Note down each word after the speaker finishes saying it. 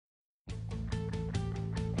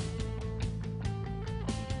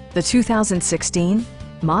the 2016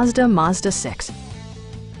 Mazda Mazda6.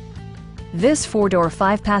 This four-door,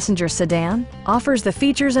 five-passenger sedan offers the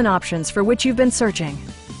features and options for which you've been searching.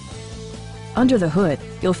 Under the hood,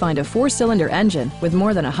 you'll find a four-cylinder engine with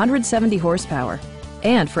more than 170 horsepower.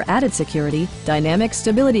 And for added security, dynamic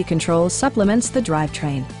stability control supplements the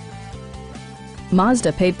drivetrain.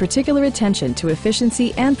 Mazda paid particular attention to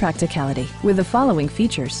efficiency and practicality with the following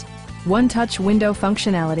features: one-touch window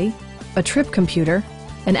functionality, a trip computer,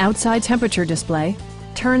 an outside temperature display,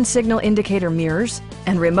 turn signal indicator mirrors,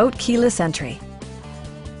 and remote keyless entry.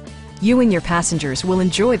 You and your passengers will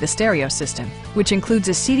enjoy the stereo system, which includes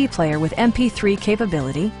a CD player with MP3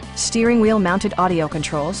 capability, steering wheel mounted audio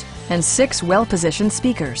controls, and 6 well-positioned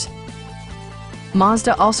speakers.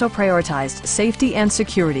 Mazda also prioritized safety and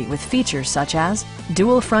security with features such as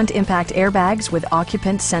dual front impact airbags with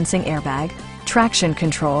occupant sensing airbag, traction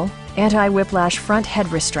control, anti-whiplash front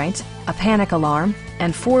head restraints, a panic alarm,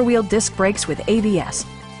 and four-wheel disc brakes with ABS.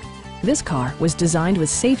 This car was designed with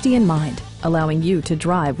safety in mind, allowing you to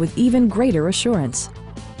drive with even greater assurance.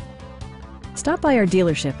 Stop by our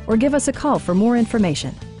dealership or give us a call for more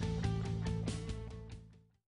information.